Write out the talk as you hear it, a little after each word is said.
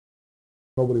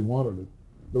Nobody wanted it.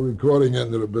 The recording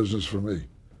end of the business for me,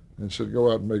 and said,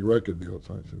 go out and make record deals.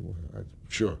 I said, well,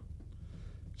 sure.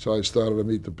 So I started to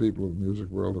meet the people of the music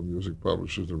world, the music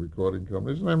publishers, the recording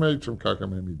companies, and I made some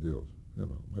cockamamie deals. You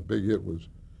know, my big hit was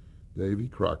Davy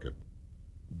Crockett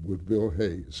with Bill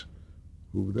Hayes,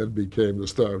 who then became the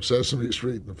star of Sesame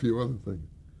Street and a few other things.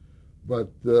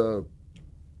 But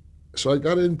so I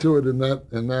got into it in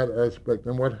that aspect,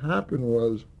 and what happened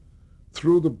was,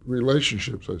 through the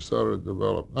relationships I started to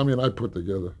develop. I mean, I put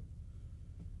together.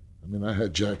 I mean, I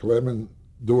had Jack Lemmon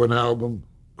do an album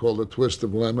called The Twist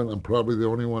of Lemon. I'm probably the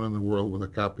only one in the world with a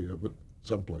copy of it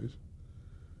someplace.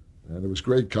 And it was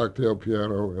great cocktail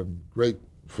piano and great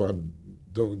fun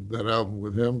doing that album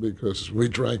with him because we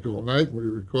drank all night, we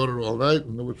recorded all night,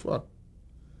 and it was fun.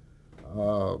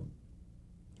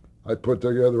 I put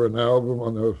together an album,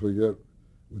 I'll never forget,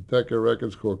 with Decca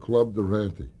Records called Club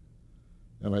Durante.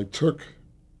 And I took,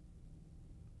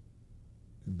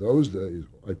 in those days,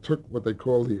 I took what they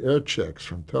call the air checks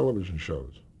from television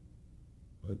shows.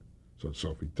 Right? So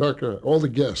Sophie Tucker, all the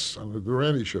guests on the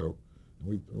Durante show,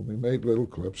 and we made little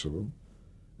clips of them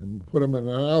and put them in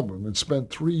an album and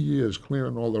spent 3 years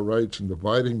clearing all the rights and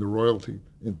dividing the royalty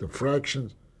into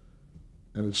fractions,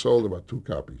 and it sold about 2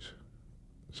 copies.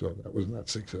 So that was not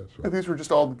successful. And these were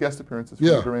just all the guest appearances from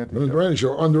the Durante show? The Durante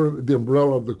show, under the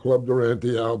umbrella of the Club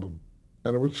Durante album.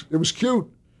 And it was cute,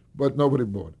 but nobody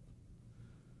bought it.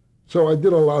 So I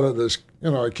did a lot of this.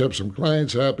 You know, I kept some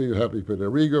clients happy for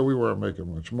their ego. We weren't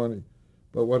making much money.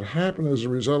 But what happened as a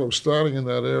result of starting in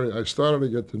that area, I started to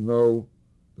get to know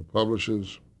the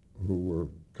publishers who were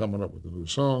coming up with the new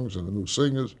songs and the new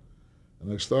singers.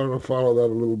 And I started to follow that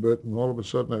a little bit. And all of a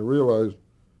sudden I realized,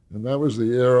 and that was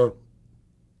the era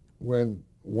when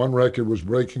one record was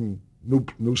breaking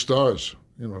new stars.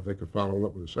 You know, if they could follow it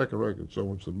up with a second record, so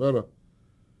much the better.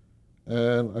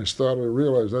 And I started to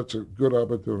realize that's a good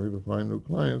opportunity to find new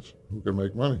clients who can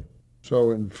make money. So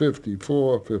in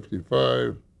 54,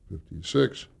 55,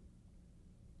 56,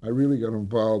 I really got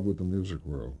involved with the music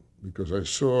world because I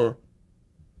saw,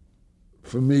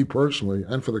 for me personally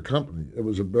and for the company, it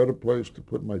was a better place to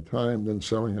put my time than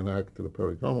selling an act to the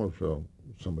Perry Como show,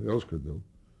 which somebody else could do.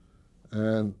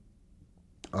 And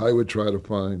I would try to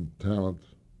find talent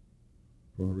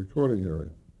from the recording area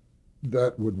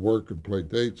that would work and play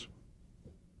dates.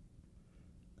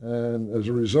 And as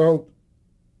a result...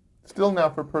 Still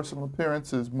now for personal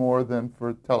appearances more than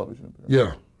for television appearances.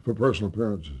 Yeah, for personal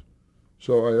appearances.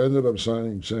 So I ended up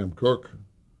signing Sam Cooke.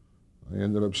 I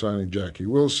ended up signing Jackie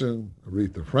Wilson,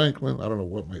 Aretha Franklin. I don't know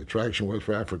what my attraction was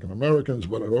for African Americans,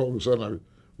 but all of a sudden I was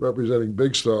representing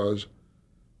big stars.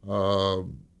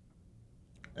 And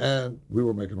we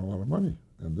were making a lot of money.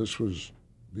 And this was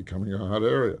becoming a hot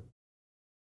area.